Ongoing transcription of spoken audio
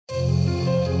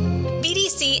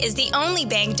BDC is the only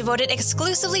bank devoted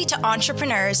exclusively to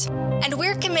entrepreneurs, and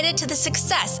we're committed to the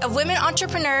success of women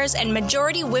entrepreneurs and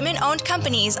majority women-owned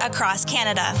companies across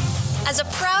Canada. As a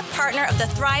proud partner of the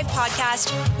Thrive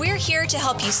podcast, we're here to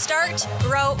help you start,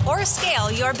 grow, or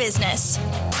scale your business.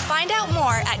 Find out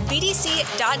more at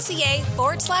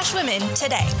bdc.ca/women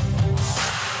today.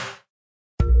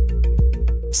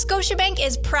 Scotiabank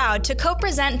is proud to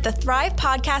co-present the Thrive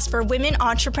podcast for women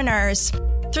entrepreneurs.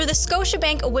 Through the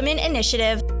Scotiabank Women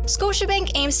Initiative,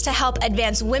 Scotiabank aims to help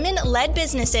advance women-led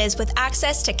businesses with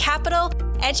access to capital,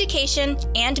 education,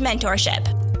 and mentorship.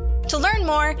 To learn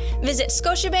more, visit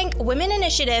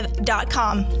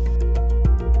scotiabankwomeninitiative.com.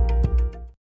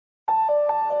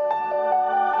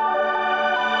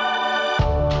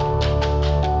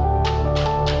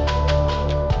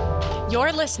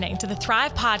 You're listening to the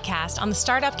Thrive Podcast on the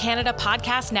Startup Canada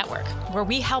Podcast Network, where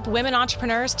we help women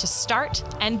entrepreneurs to start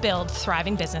and build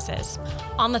thriving businesses.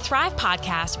 On the Thrive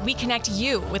Podcast, we connect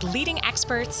you with leading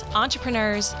experts,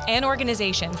 entrepreneurs, and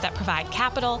organizations that provide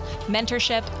capital,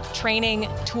 mentorship, training,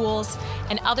 tools,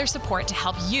 and other support to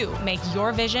help you make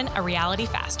your vision a reality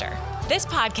faster. This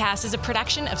podcast is a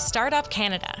production of Startup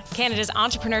Canada, Canada's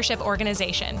entrepreneurship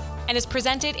organization, and is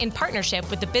presented in partnership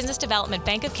with the Business Development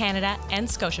Bank of Canada and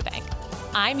Scotiabank.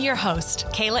 I'm your host,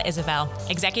 Kayla Isabel,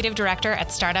 Executive Director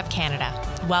at Startup Canada.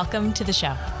 Welcome to the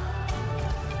show.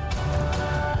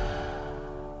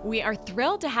 We are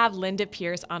thrilled to have Linda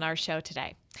Pierce on our show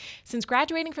today. Since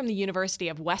graduating from the University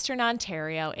of Western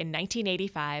Ontario in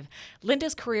 1985,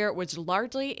 Linda's career was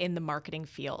largely in the marketing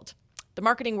field. The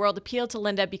marketing world appealed to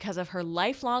Linda because of her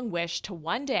lifelong wish to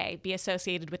one day be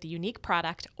associated with a unique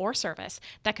product or service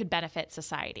that could benefit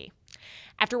society.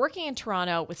 After working in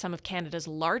Toronto with some of Canada's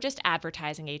largest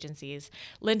advertising agencies,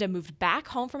 Linda moved back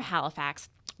home from Halifax,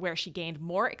 where she gained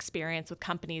more experience with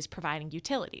companies providing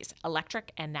utilities,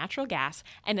 electric and natural gas,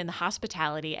 and in the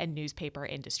hospitality and newspaper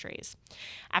industries.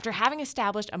 After having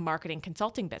established a marketing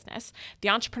consulting business, the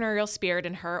entrepreneurial spirit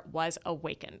in her was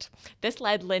awakened. This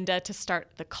led Linda to start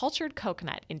The Cultured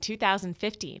Coconut in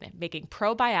 2015, making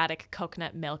probiotic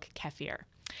coconut milk kefir.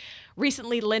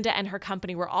 Recently, Linda and her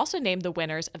company were also named the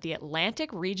winners of the Atlantic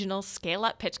Regional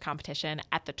Scale-Up Pitch Competition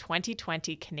at the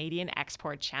 2020 Canadian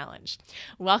Export Challenge.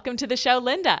 Welcome to the show,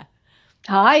 Linda.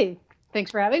 Hi.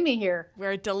 Thanks for having me here.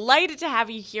 We're delighted to have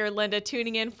you here, Linda,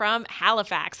 tuning in from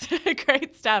Halifax.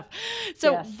 Great stuff.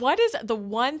 So yes. What is the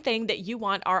one thing that you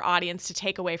want our audience to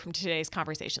take away from today's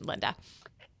conversation, Linda?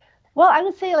 Well, I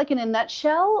would say, like in a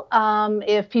nutshell,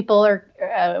 if people are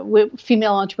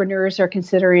female entrepreneurs are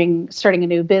considering starting a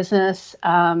new business,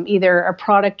 either a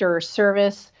product or a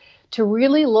service, to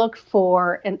really look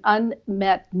for an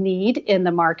unmet need in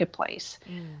the marketplace.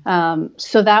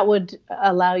 So that would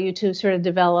allow you to sort of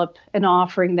develop an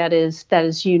offering that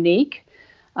is unique,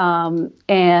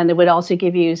 and it would also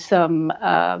give you some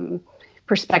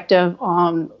perspective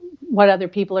on what other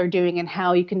people are doing and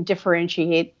how you can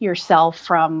differentiate yourself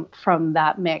from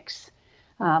that mix.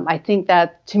 I think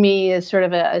that, to me, is sort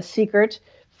of a secret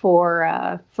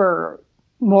for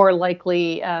more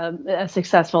likely a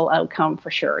successful outcome,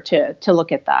 for sure, to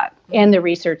look at that. And the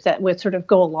research that would sort of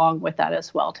go along with that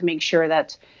as well, to make sure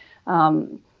that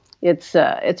it's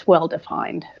well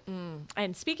defined.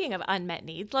 And speaking of unmet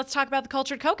needs, let's talk about the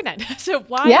cultured coconut. So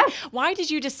why did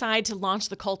you decide to launch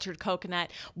the cultured coconut?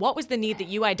 What was the need that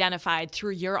you identified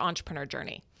through your entrepreneur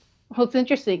journey? Well, it's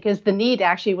interesting because the need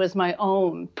actually was my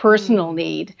own personal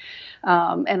need.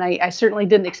 And I certainly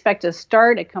didn't expect to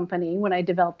start a company when I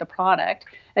developed the product.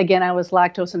 Again, I was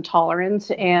lactose intolerant,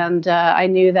 and I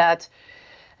knew that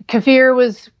kefir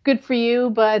was good for you,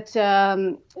 but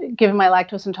given my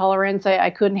lactose intolerance,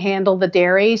 I couldn't handle the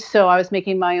dairy. So I was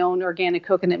making my own organic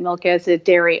coconut milk as a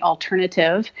dairy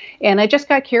alternative. And I just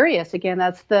got curious. Again,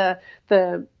 that's the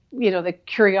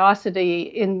curiosity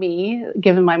in me,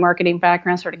 given my marketing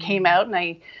background, sort of came out, and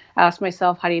I asked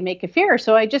myself, how do you make kefir?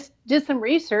 So I just did some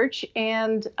research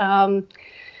and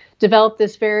developed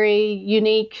this very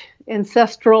unique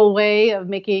ancestral way of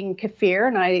making kefir.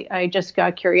 And I just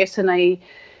got curious, and I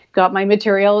got my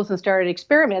materials and started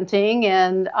experimenting,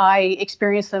 and I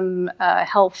experienced some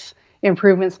health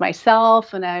improvements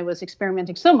myself, and I was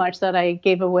experimenting so much that I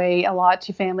gave away a lot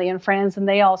to family and friends, and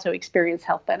they also experienced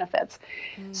health benefits.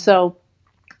 So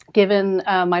given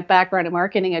my background in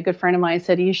marketing, a good friend of mine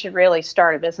said, you should really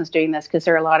start a business doing this, because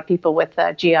there are a lot of people with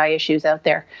GI issues out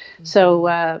there. So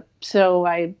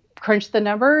I crunched the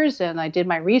numbers, and I did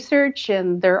my research,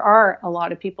 and there are a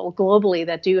lot of people globally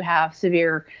that do have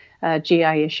severe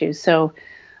GI issues. So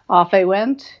off I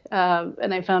went,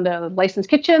 and I found a licensed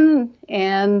kitchen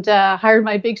and hired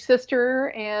my big sister,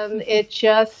 and it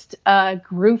just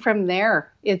grew from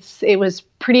there. It was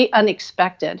pretty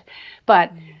unexpected,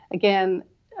 but again,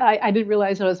 I didn't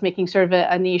realize I was making sort of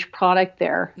a niche product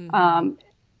there.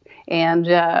 And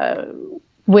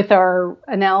with our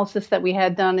analysis that we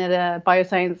had done at a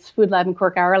bioscience food lab in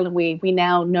Cork, Ireland, we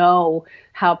now know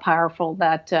how powerful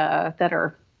that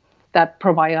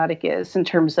probiotic is in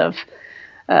terms of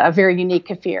a very unique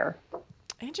kefir.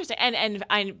 Interesting. And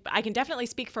I can definitely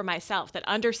speak for myself that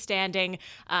understanding,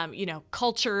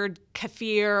 cultured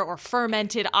kefir or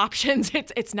fermented options,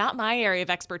 it's not my area of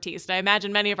expertise. And I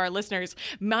imagine many of our listeners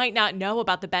might not know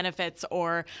about the benefits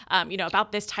or,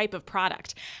 about this type of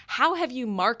product. How have you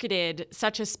marketed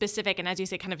such a specific and, as you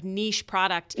say, kind of niche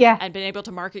product and been able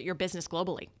to market your business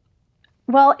globally?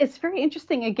 Well, it's very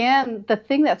interesting. Again, the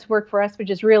thing that's worked for us, which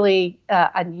is really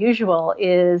unusual,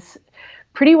 is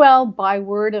pretty well by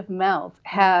word of mouth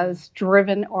has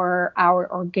driven our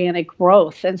organic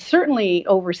growth, and certainly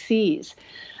overseas.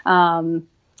 And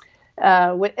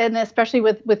especially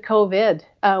with COVID,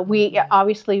 we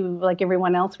obviously, like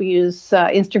everyone else, we use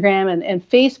Instagram and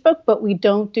Facebook, but we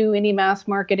don't do any mass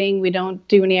marketing. We don't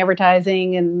do any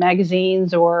advertising in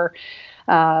magazines or,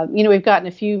 we've gotten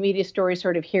a few media stories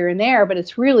sort of here and there, but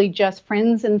it's really just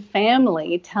friends and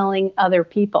family telling other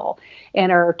people.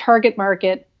 And our target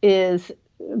market is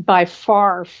by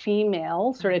far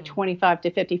female, sort of 25 to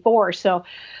 54. So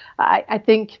I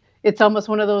think it's almost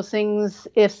one of those things,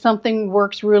 if something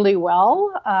works really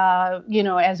well,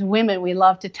 as women, we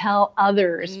love to tell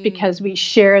others because we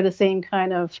share the same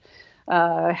kind of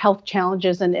health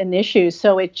challenges and issues.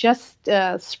 So it just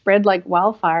spread like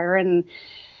wildfire, and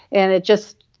it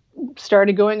just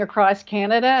started going across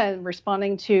Canada and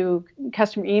responding to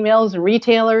customer emails and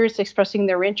retailers expressing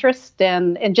their interest.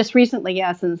 And just recently,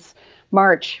 since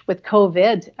March with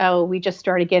COVID, we just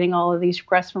started getting all of these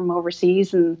requests from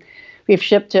overseas, and we've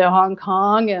shipped to Hong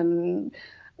Kong and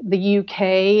the UK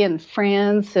and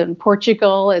France and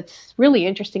Portugal. It's really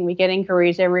interesting. We get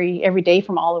inquiries every day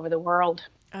from all over the world.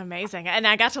 Amazing. And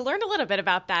I got to learn a little bit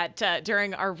about that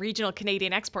during our regional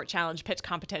Canadian Export Challenge pitch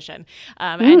competition.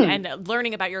 And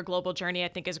learning about your global journey, I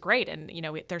think, is great. And,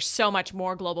 there's so much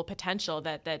more global potential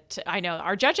that I know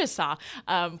our judges saw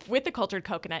with the cultured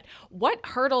coconut. What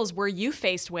hurdles were you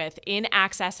faced with in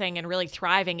accessing and really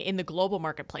thriving in the global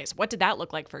marketplace? What did that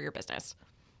look like for your business?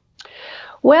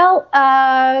 Well,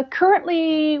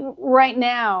 currently right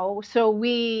now, so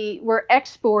we're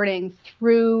exporting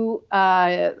through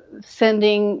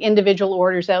sending individual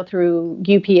orders out through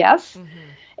UPS.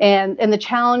 And the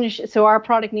challenge, so our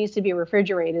product needs to be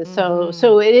refrigerated.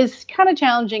 So it is kind of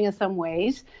challenging in some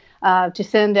ways to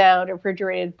send out a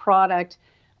refrigerated product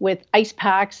with ice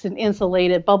packs and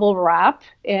insulated bubble wrap,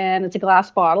 and it's a glass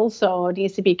bottle, so it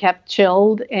needs to be kept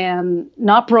chilled and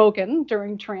not broken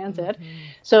during transit.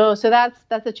 So that's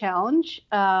a challenge.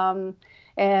 And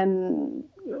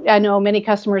I know many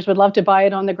customers would love to buy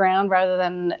it on the ground rather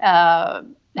than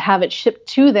have it shipped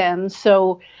to them.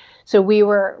 So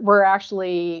we're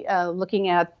actually looking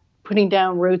at putting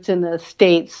down roots in the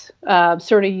States,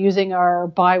 sort of using our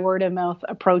by word of mouth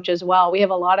approach as well. We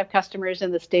have a lot of customers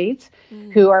in the States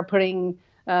who are putting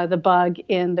the bug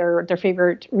in their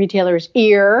favorite retailer's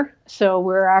ear. So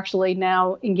we're actually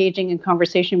now engaging in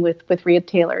conversation with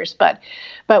retailers. But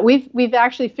we've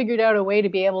actually figured out a way to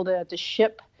be able to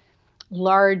ship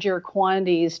larger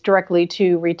quantities directly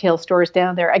to retail stores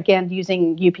down there, again,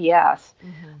 using UPS.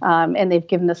 And they've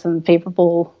given us some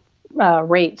favorable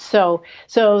rates. So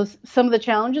some of the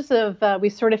challenges we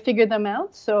sort of figured them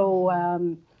out.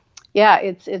 So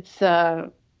it's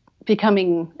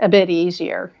becoming a bit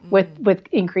easier with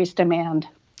increased demand.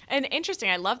 And interesting.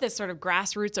 I love this sort of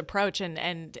grassroots approach,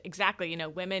 and exactly,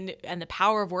 women and the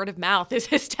power of word of mouth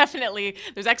is definitely,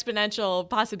 there's exponential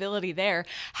possibility there.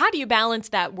 How do you balance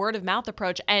that word of mouth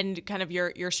approach and kind of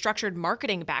your structured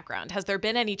marketing background? Has there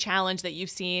been any challenge that you've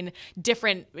seen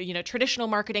different, traditional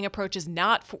marketing approaches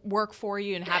not work for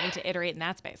you and having to iterate in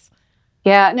that space?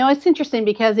 Yeah, no, it's interesting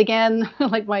because, again,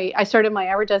 I started my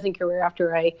advertising career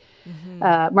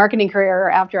marketing career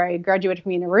after I graduated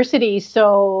from university.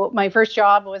 So my first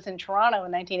job was in Toronto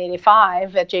in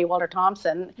 1985 at J. Walter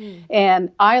Thompson.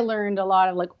 And I learned a lot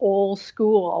of old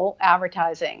school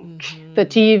advertising, the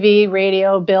TV,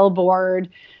 radio, billboard,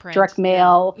 print, direct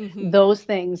mail, those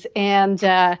things. And,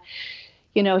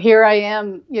 here I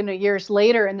am, years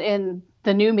later, and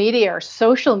the new media or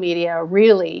social media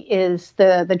really is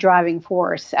the driving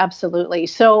force. Absolutely.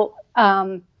 So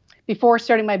before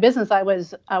starting my business, I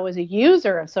was a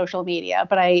user of social media,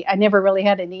 but I never really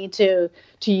had a need to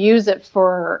use it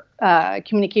for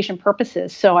communication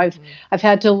purposes. So I've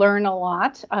had to learn a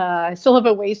lot. I still have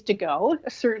a ways to go,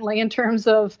 certainly in terms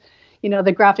of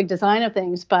the graphic design of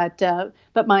things, but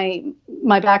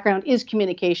my background is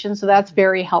communication, so that's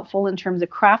very helpful in terms of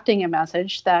crafting a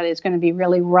message that is going to be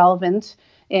really relevant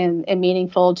and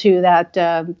meaningful to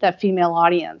that female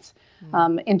audience.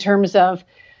 In terms of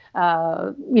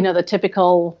the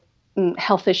typical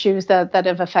health issues that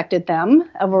have affected them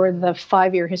over the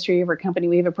 5-year history of our company,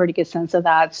 we have a pretty good sense of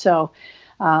that. So,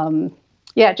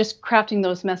 just crafting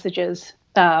those messages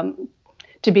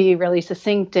to be really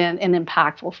succinct and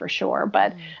impactful for sure,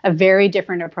 but a very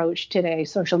different approach today.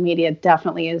 Social media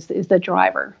definitely is the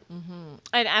driver. Mm-hmm.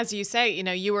 And as you say,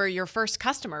 you were your first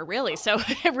customer, really. So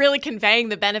really conveying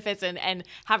the benefits and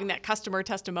having that customer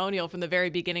testimonial from the very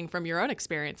beginning from your own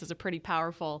experience is a pretty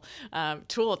powerful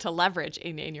tool to leverage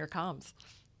in your comms.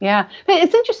 Yeah.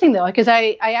 It's interesting, though, because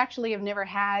I actually have never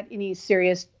had any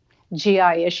serious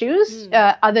GI issues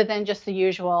other than just the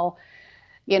usual.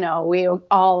 We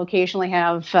all occasionally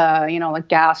have, like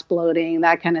gas, bloating,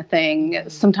 that kind of thing.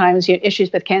 Sometimes you have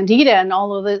issues with candida, and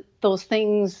all of those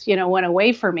things, went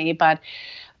away for me. But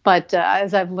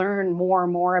as I've learned more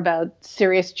and more about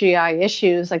serious GI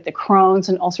issues, like the Crohn's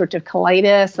and ulcerative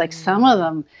colitis, like some of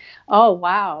them, oh,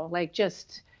 wow, like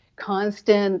just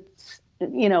constant,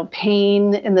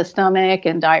 pain in the stomach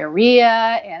and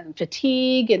diarrhea and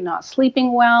fatigue and not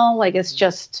sleeping well. Like it's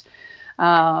just,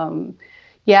 I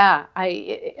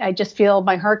just feel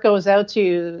my heart goes out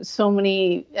to so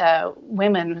many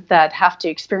women that have to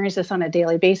experience this on a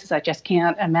daily basis. I just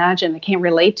can't imagine. I can't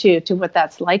relate to what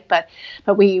that's like. But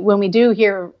when we do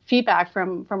hear feedback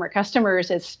from our customers,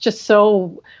 it's just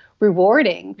so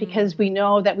rewarding because we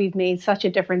know that we've made such a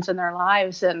difference in their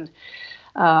lives. And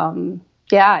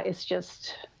it's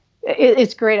just.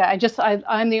 It's great.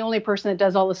 I'm the only person that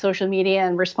does all the social media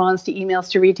and responds to emails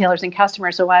to retailers and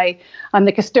customers. So I'm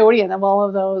the custodian of all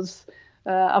of those,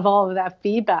 of all of that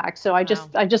feedback. So I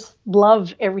just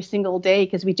love every single day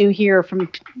because we do hear from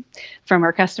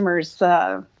our customers,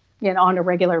 on a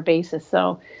regular basis.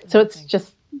 So it's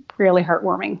just really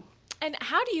heartwarming. And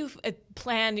how do you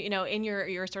plan, in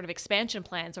your sort of expansion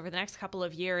plans over the next couple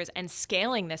of years and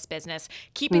scaling this business,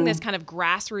 keeping this kind of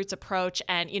grassroots approach?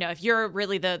 And, if you're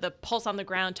really the pulse on the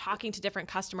ground, talking to different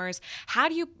customers, how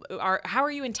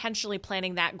are you intentionally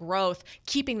planning that growth,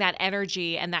 keeping that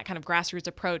energy and that kind of grassroots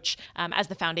approach as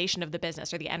the foundation of the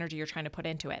business or the energy you're trying to put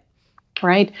into it?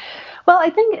 Right. Well,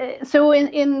 I think so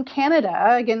in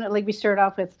Canada, again, like we started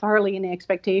off with hardly any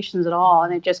expectations at all,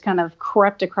 and it just kind of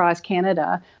crept across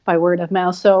Canada by word of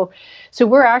mouth. So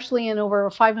we're actually in over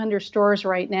 500 stores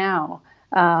right now.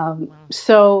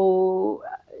 So,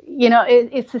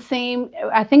 it's the same.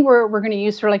 I think we're going to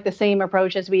use sort of like the same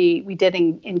approach as we did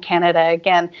in Canada.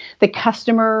 Again, the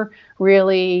customer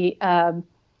really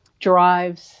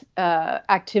drives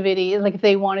activity. Like if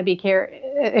they want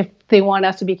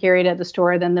us to be carried at the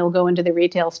store, then they'll go into the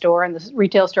retail store, and the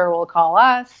retail store will call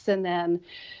us, and then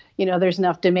there's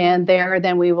enough demand there,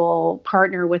 then we will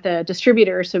partner with a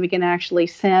distributor so we can actually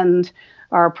send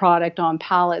our product on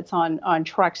pallets on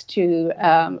trucks to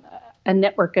a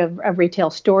network of retail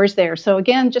stores there. So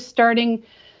again, just starting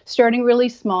really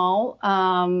small.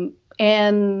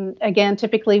 And again,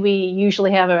 typically we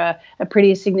usually have a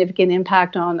pretty significant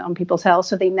impact on people's health,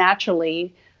 so they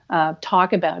naturally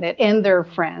talk about it and their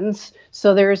friends.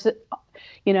 So there's,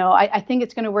 I think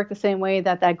it's going to work the same way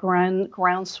that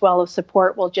groundswell of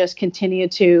support will just continue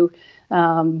to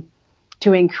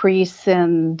increase,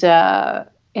 and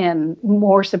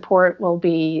more support will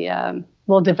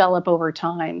develop over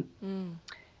time.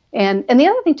 And the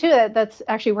other thing too that's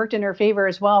actually worked in our favor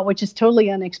as well, which is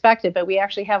totally unexpected, but we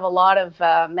actually have a lot of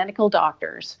medical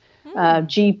doctors,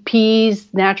 GPs,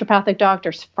 naturopathic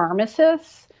doctors,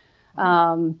 pharmacists.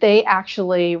 They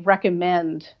actually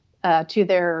recommend to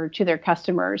their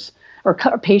customers or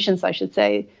patients, I should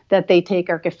say, that they take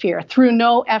our kefir through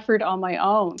no effort on my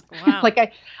own. Wow.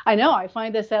 Like I know I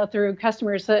find this out through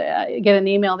customers. Get an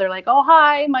email. They're like, "Oh,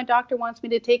 hi, my doctor wants me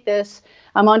to take this.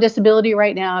 I'm on disability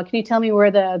right now. Can you tell me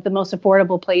where the most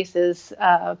affordable place is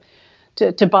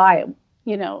to buy it?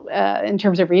 In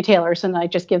terms of retailers?" And I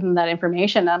just give them that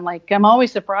information. I'm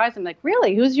always surprised. I'm like,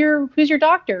 "Really? Who's your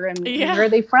doctor? And where are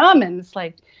they from?" And it's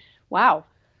like, wow.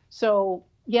 So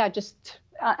yeah, just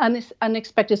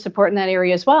unexpected support in that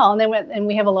area as well. And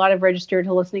we have a lot of registered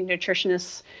holistic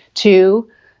nutritionists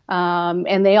too,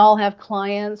 and they all have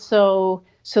clients. So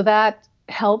that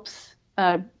helps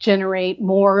generate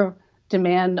more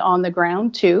demand on the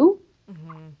ground too.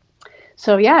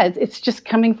 So yeah, it's just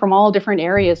coming from all different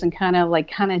areas and kind of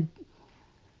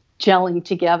gelling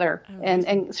together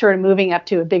and sort of moving up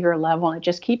to a bigger level, and it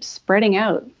just keeps spreading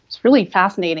out. It's really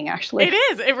fascinating, actually. It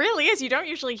is. It really is. You don't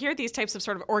usually hear these types of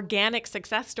sort of organic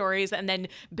success stories and then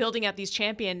building out these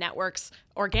champion networks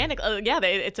organic.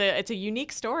 It's a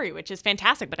unique story, which is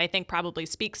fantastic, but I think probably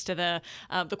speaks to the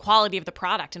quality of the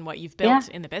product and what you've built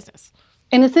in the business.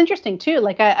 And it's interesting too.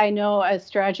 Like I know as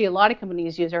strategy, a lot of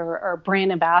companies use our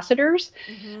brand ambassadors,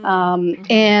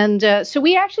 and so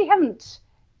we haven't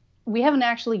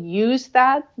actually used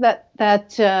that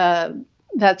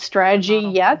strategy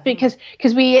yet, because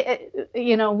we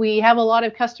have a lot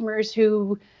of customers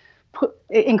who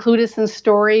include us in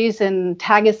stories and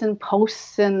tag us in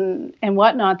posts and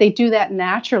whatnot. They do that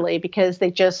naturally because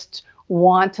they just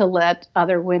want to let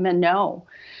other women know.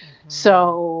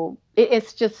 So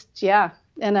it's just,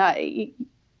 and I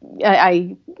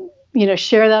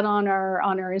share that on our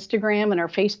Instagram and our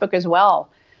Facebook as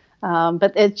well.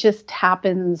 But it just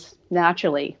happens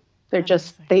naturally. They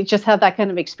just have that kind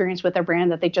of experience with their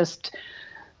brand that they just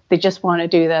want to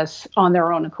do this on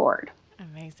their own accord.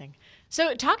 Amazing.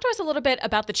 So talk to us a little bit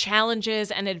about the challenges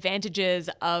and advantages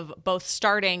of both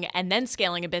starting and then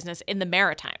scaling a business in the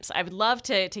Maritimes. I would love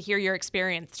to hear your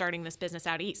experience starting this business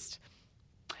out east.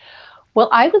 Well,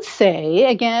 I would say,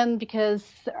 again, because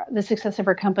the success of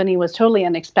our company was totally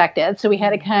unexpected, so we had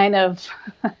to kind of,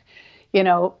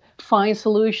 find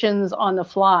solutions on the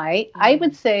fly. I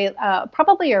would say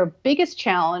probably our biggest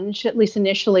challenge, at least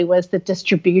initially, was the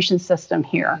distribution system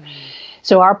here.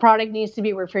 So our product needs to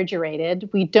be refrigerated.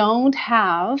 We don't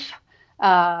have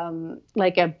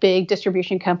like a big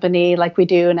distribution company like we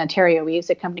do in Ontario. We use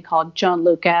a company called John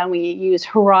Luca, and we use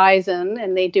Horizon,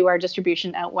 and they do our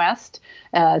distribution out west,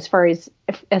 as far east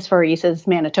as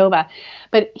Manitoba.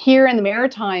 But here in the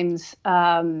Maritimes,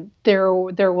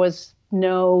 there was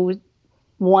no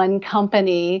one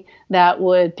company that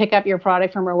would pick up your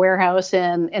product from our warehouse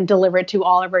and deliver it to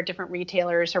all of our different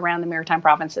retailers around the Maritime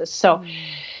provinces. So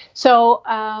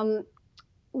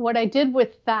what I did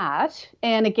with that,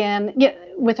 and again,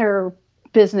 with our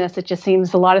business, it just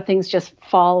seems a lot of things just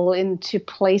fall into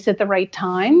place at the right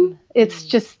time. It's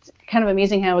just kind of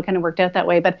amazing how it kind of worked out that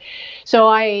way. But so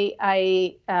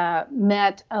I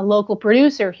met a local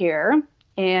producer here,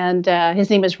 and his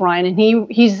name is Ryan, and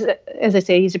he's, as I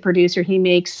say, he's a producer. He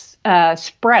makes grows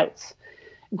sprouts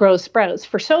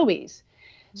for Sobeys.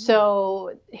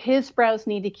 So his sprouts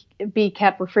need to be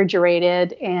kept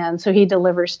refrigerated, and so he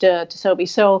delivers to Sobeys.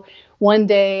 So one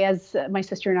day, as my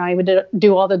sister and I would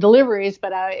do all the deliveries,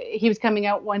 but he was coming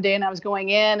out one day, and I was going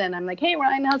in, and I'm like, "Hey,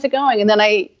 Ryan, how's it going?" And then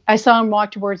I saw him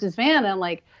walk towards his van, and I'm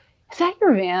like, "Is that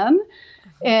your van?"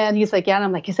 And he's like, "Yeah." And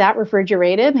I'm like, "Is that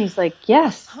refrigerated?" And he's like,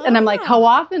 "Yes." And I'm like, How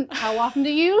often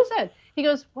do you use it?" He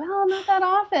goes, "Well, not that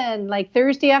often, like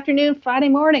Thursday afternoon, Friday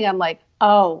morning." I'm like,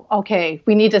 "Oh, okay.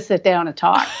 We need to sit down and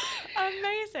talk."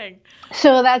 Amazing.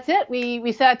 So that's it.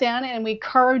 We sat down and we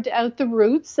carved out the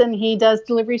routes, and he does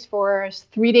deliveries for us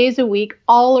 3 days a week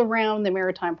all around the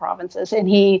Maritime provinces. And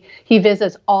he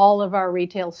visits all of our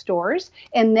retail stores.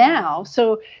 And now,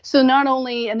 so not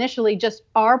only initially just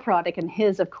our product and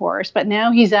his, of course, but now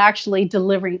he's actually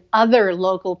delivering other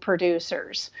local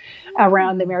producers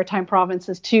around the Maritime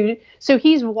provinces too. So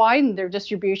he's widened their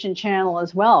distribution channel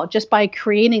as well, just by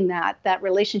creating that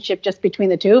relationship just between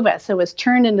the two of us. So it's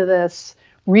turned into this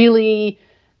really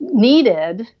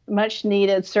much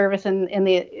needed service in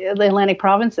the Atlantic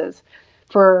provinces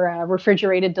for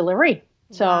refrigerated delivery.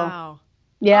 So, wow.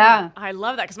 Yeah. Oh, I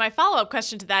love that, because my follow-up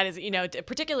question to that is,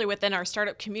 particularly within our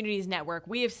Startup Communities Network,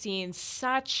 we have seen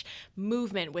such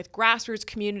movement with grassroots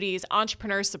communities,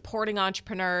 entrepreneurs supporting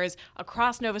entrepreneurs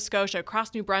across Nova Scotia,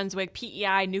 across New Brunswick,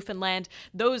 PEI, Newfoundland,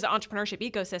 those entrepreneurship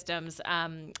ecosystems.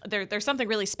 There's something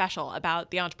really special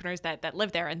about the entrepreneurs that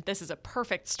live there, and this is a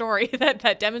perfect story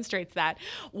that demonstrates that.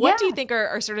 What do you think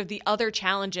are sort of the other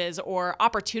challenges or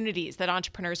opportunities that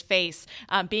entrepreneurs face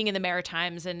being in the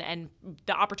Maritimes, and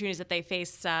the opportunities that they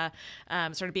face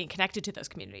sort of being connected to those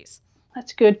communities?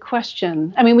 That's a good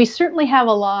question. I mean, we certainly have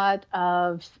a lot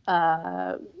of,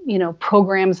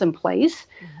 programs in place.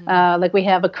 Like we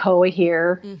have a COA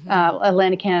here,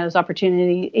 Atlantic Canada's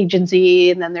Opportunity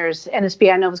Agency, and then there's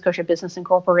NSBI, Nova Scotia Business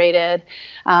Incorporated.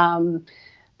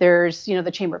 There's,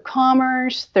 the Chamber of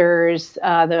Commerce. There's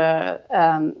at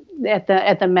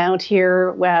the Mount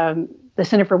here, the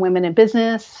Center for Women in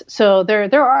Business. So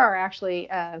there are actually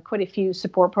quite a few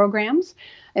support programs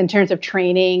in terms of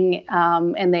training,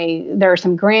 and there are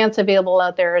some grants available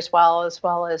out there as well as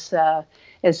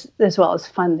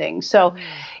funding. So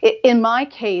in my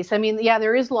case, I mean,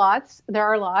 there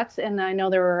are lots, and I know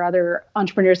there are other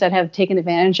entrepreneurs that have taken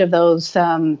advantage of those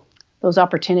those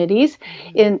opportunities.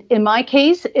 In my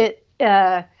case,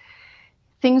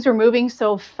 things were moving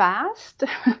so fast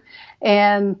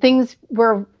and things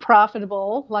were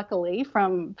profitable, luckily,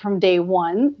 from day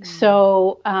one.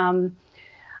 So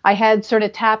I had sort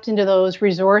of tapped into those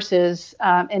resources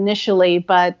initially,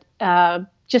 but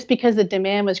just because the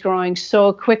demand was growing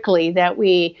so quickly that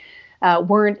we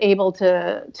weren't able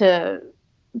to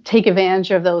take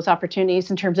advantage of those opportunities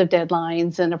in terms of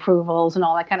deadlines and approvals and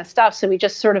all that kind of stuff. So we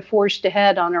just sort of forged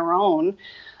ahead on our own.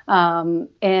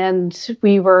 And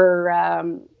we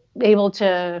were able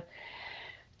to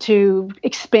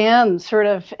expand sort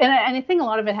of, and I think a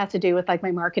lot of it has to do with like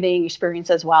my marketing experience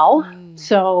as well.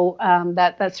 So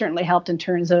that certainly helped in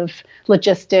terms of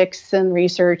logistics and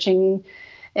researching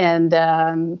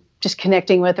and just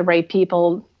connecting with the right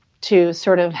people to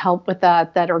sort of help with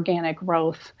that organic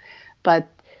growth. But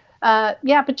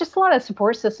but just a lot of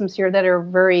support systems here that are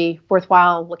very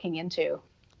worthwhile looking into.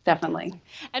 Definitely.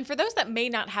 And for those that may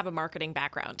not have a marketing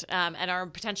background and are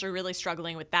potentially really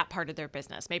struggling with that part of their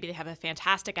business, maybe they have a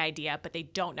fantastic idea, but they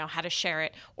don't know how to share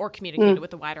it or communicate it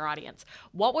with a wider audience.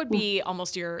 What would be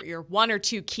almost your one or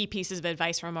two key pieces of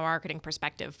advice from a marketing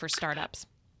perspective for startups?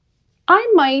 I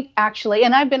might actually,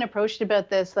 and I've been approached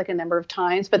about this like a number of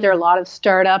times, but there are a lot of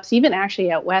startups, even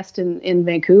actually out west in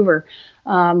Vancouver.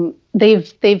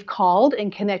 They've called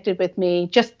and connected with me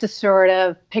just to sort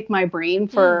of pick my brain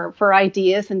for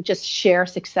ideas and just share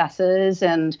successes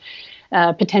and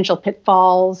potential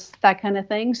pitfalls, that kind of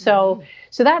thing. So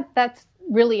that's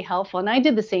really helpful. And I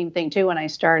did the same thing too when I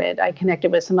started. I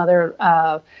connected with some other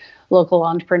local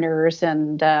entrepreneurs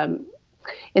and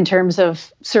in terms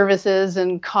of services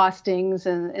and costings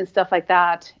and stuff like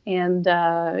that. And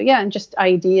and just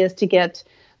ideas to get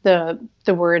the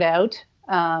word out.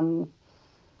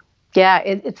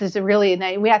 It's a really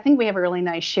nice, I think we have a really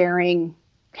nice sharing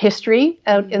history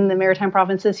out in the Maritime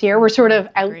provinces here. We're sort of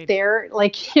out there,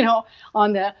 like, in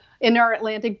our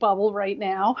Atlantic bubble right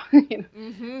now.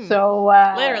 So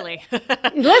literally,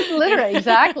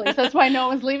 exactly. So that's why no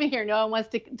one's leaving here. No one wants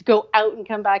to go out and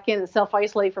come back in and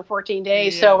self-isolate for 14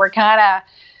 days. So we're kind of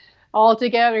all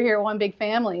together here, one big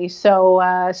family. So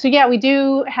we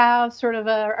do have sort of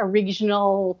a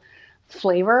regional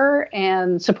flavor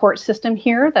and support system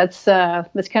here. That's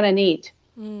kind of neat.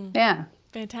 Yeah.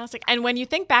 Fantastic. And when you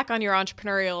think back on your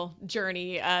entrepreneurial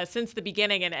journey since the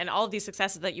beginning and all of these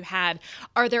successes that you had,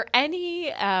 are there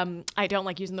any, I don't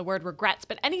like using the word regrets,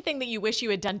 but anything that you wish you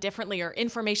had done differently or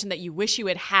information that you wish you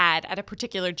had had at a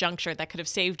particular juncture that could have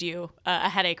saved you a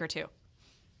headache or two?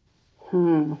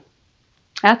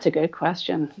 That's a good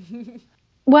question.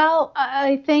 Well,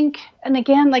 I think, and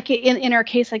again, like in our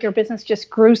case, like our business just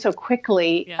grew so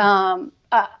quickly.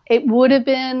 It would have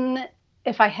been,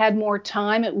 if I had more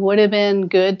time, it would have been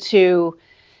good to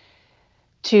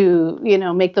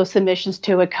make those submissions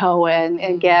to ACOA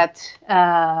and get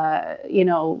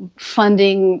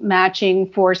funding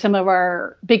matching for some of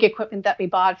our big equipment that we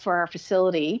bought for our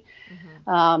facility,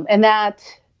 and that.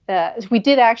 We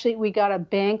got a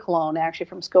bank loan actually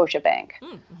from Scotiabank.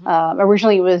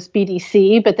 Originally it was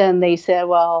BDC, but then they said,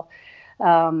 well,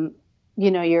 I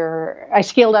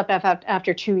scaled up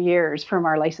after 2 years from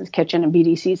our licensed kitchen, and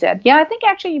BDC said, I think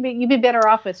actually you'd be better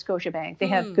off with Scotiabank. They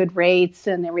have good rates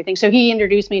and everything. So he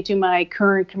introduced me to my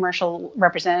current commercial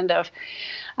representative.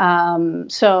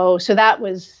 So that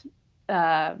was,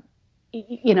 a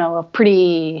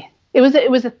pretty. It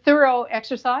was a thorough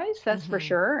exercise, that's for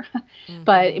sure,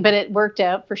 but it worked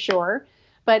out for sure.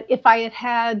 But if I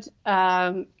had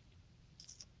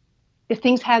if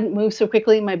things hadn't moved so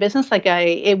quickly in my business,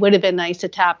 it would have been nice to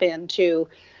tap into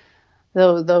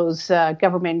those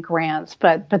government grants.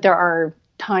 But there are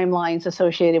timelines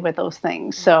associated with those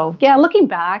things. So looking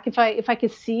back, if I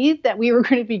could see that we were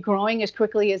going to be growing as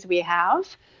quickly as we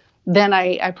have, then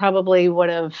I probably would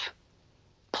have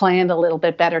planned a little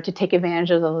bit better to take advantage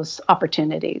of those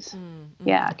opportunities.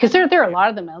 Because there are a lot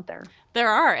of them out there. There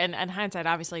are, and hindsight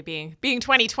obviously being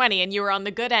 2020, and you were on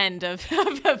the good end of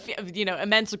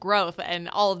immense growth and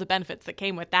all of the benefits that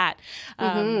came with that.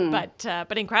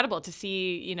 But incredible to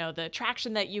see the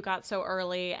traction that you got so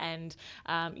early, and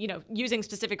using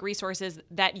specific resources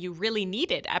that you really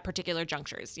needed at particular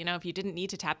junctures. If you didn't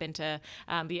need to tap into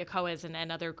the ACOAs and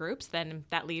other groups, then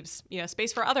that leaves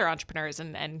space for other entrepreneurs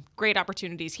and great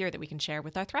opportunities here that we can share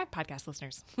with our Thrive podcast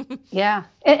listeners. And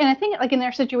I think like in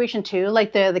their situation too,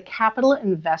 like the capital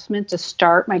investment to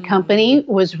start my company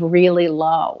was really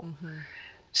low.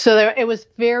 So it was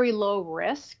very low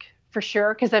risk for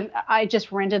sure, because I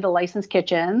just rented a licensed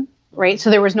kitchen, right?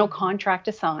 So there was no contract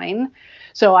to sign.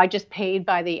 So I just paid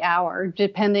by the hour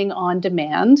depending on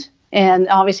demand. And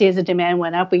obviously as the demand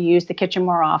went up, we used the kitchen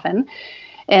more often.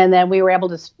 And then we were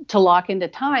able to lock into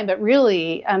time, but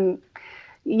really,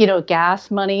 gas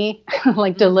money,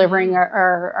 like delivering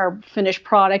our finished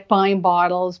product, buying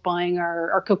bottles, buying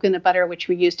our coconut butter, which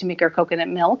we use to make our coconut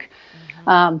milk.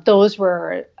 Those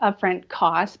were upfront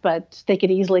costs, but they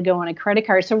could easily go on a credit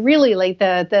card. So really, like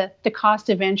the cost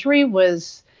of entry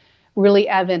was really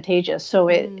advantageous. So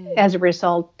as a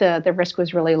result, the risk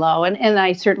was really low. And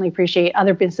I certainly appreciate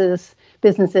other businesses.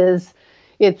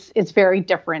 It's very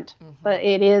different, but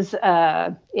it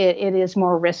is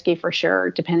more risky for sure,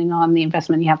 depending on the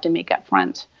investment you have to make up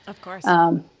front. Of course.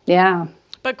 Yeah.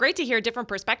 But great to hear different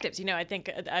perspectives. I think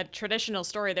a traditional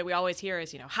story that we always hear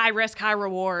is, high risk, high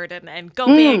reward, and go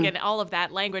big, and all of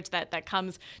that language that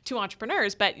comes to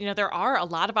entrepreneurs. But, there are a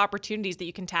lot of opportunities that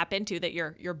you can tap into that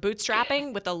you're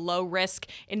bootstrapping with a low risk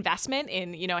investment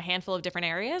in, a handful of different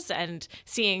areas and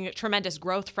seeing tremendous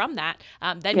growth from that.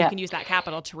 Then you can use that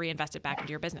capital to reinvest it back into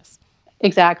your business.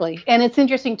 Exactly. And it's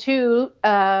interesting too.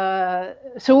 So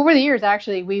over the years,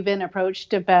 actually, we've been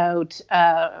approached about,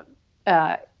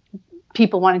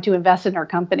 people wanting to invest in our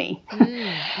company.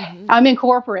 I'm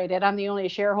incorporated. I'm the only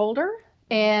shareholder.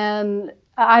 And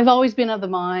I've always been of the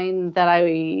mind that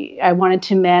I wanted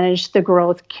to manage the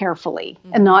growth carefully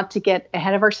and not to get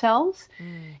ahead of ourselves.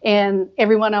 And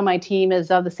everyone on my team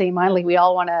is of the same mind. Like we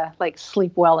all want to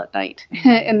sleep well at night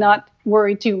and not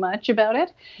worry too much about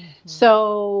it.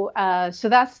 So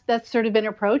that's sort of been an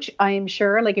approach. I am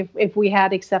sure if we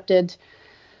had accepted,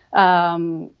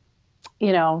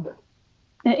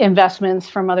 investments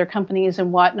from other companies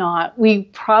and whatnot, we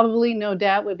probably no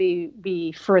doubt would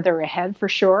be further ahead for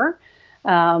sure.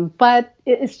 But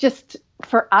it's just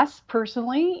for us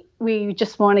personally, we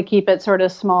just want to keep it sort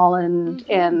of small and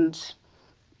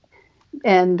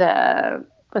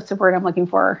what's the word I'm looking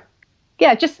for?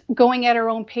 Yeah, just going at our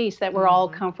own pace that we're all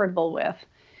comfortable with.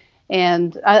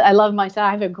 And I love myself.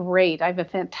 I have a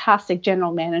fantastic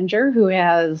general manager who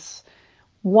has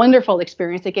wonderful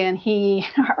experience. Again,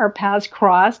 our paths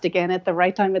crossed again at the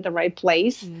right time at the right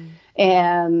place.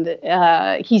 And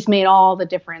he's made all the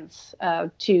difference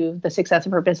to the success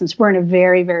of our business. We're in a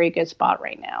very, very good spot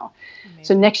right now. Amazing.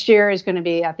 So next year is going to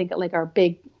be, I think, our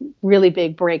really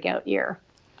big breakout year.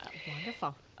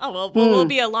 Wonderful. Oh, well, we'll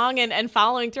be along and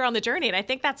following through on the journey. And I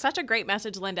think that's such a great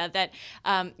message, Linda, that,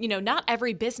 not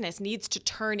every business needs to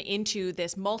turn into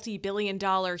this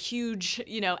multi-billion-dollar huge,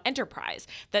 enterprise.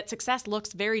 That success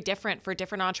looks very different for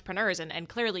different entrepreneurs. And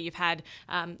clearly you've had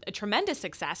a tremendous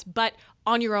success, but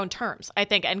on your own terms, I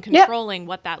think, and controlling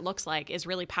what that looks like is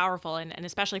really powerful. And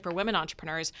especially for women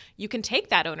entrepreneurs, you can take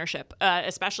that ownership,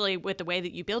 especially with the way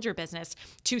that you build your business,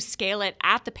 to scale it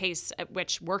at the pace at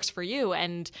which works for you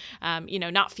and,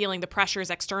 not feeling the pressures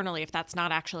externally if that's not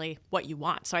actually what you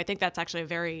want. So I think that's actually a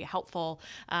very helpful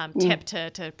tip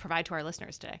to provide to our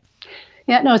listeners today.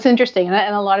 Yeah, no, it's interesting.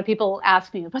 And a lot of people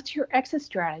ask me, what's your exit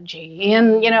strategy?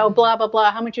 And, blah, blah,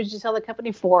 blah. How much did you sell the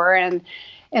company for? And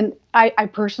I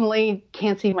personally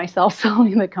can't see myself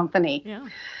selling the company. Yeah.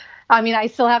 I mean, I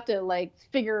still have to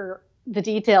figure the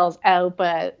details out.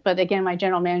 But again, my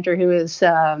general manager, who's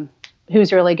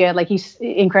really good, he's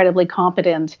incredibly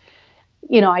competent.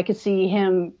 I could see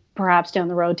him perhaps down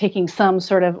the road taking some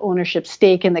sort of ownership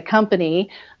stake in the company.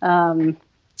 And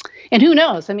who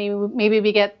knows? I mean, maybe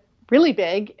we get really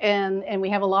big and we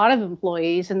have a lot of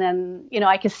employees, and then,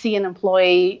 I could see an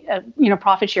employee,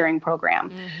 profit sharing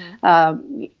program.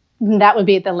 That would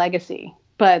be the legacy.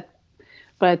 But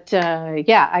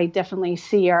yeah, I definitely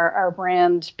see our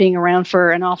brand being around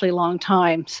for an awfully long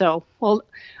time. So,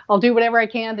 I'll do whatever I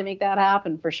can to make that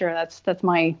happen for sure. That's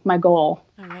my goal.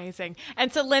 Amazing.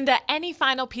 And so, Linda, any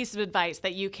final piece of advice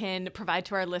that you can provide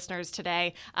to our listeners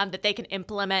today that they can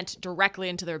implement directly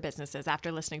into their businesses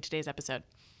after listening to today's episode?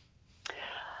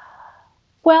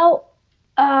 Well,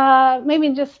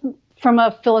 maybe just from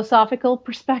a philosophical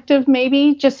perspective,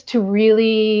 maybe just to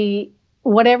really,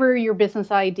 whatever your business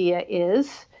idea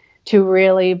is, to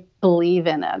really believe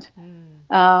in it,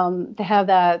 to have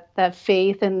that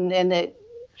faith, and it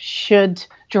should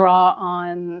draw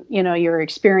on, your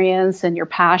experience and your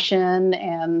passion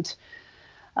and,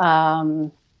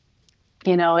 the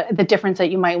difference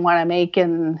that you might want to make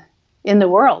in the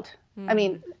world. I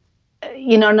mean,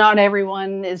 not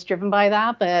everyone is driven by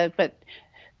that, but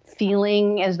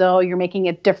feeling as though you're making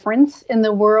a difference in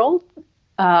the world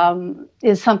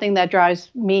is something that drives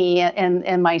me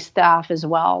and my staff as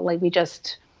well.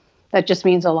 That just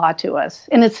means a lot to us.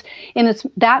 And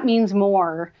that means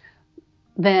more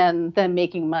than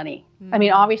making money. I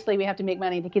mean, obviously we have to make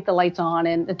money to keep the lights on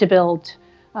and to build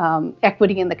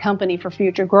equity in the company for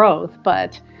future growth,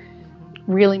 but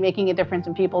really making a difference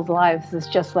in people's lives is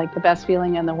just the best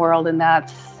feeling in the world. And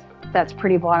that's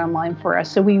pretty bottom line for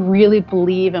us. So we really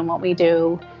believe in what we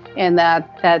do, and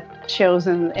that shows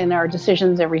in our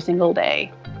decisions every single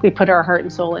day. We put our heart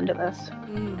and soul into this.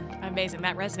 Amazing.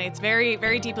 That resonates very,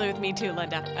 very deeply with me too,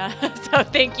 Linda. So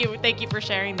thank you for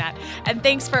sharing that. And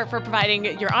thanks for providing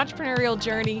your entrepreneurial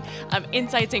journey,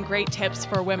 insights and great tips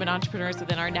for women entrepreneurs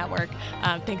within our network.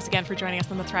 Thanks again for joining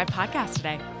us on the Thrive podcast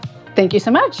today. Thank you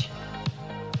so much.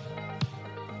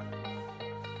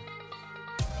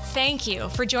 Thank you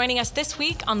for joining us this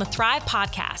week on the Thrive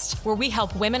podcast, where we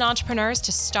help women entrepreneurs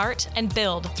to start and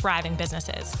build thriving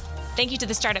businesses. Thank you to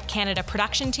the Startup Canada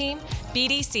production team,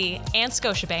 BDC, and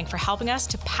Scotiabank for helping us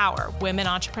to power women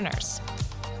entrepreneurs.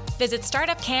 Visit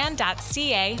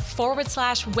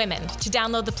startupcan.ca/women to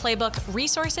download the playbook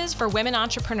Resources for Women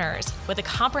Entrepreneurs with a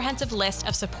comprehensive list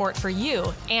of support for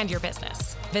you and your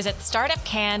business. Visit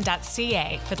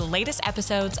startupcan.ca for the latest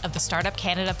episodes of the Startup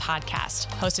Canada podcast,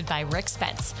 hosted by Rick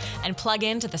Spence, and plug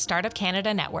into the Startup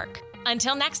Canada network.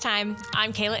 Until next time,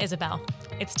 I'm Kayla Isabel.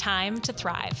 It's time to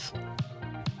thrive.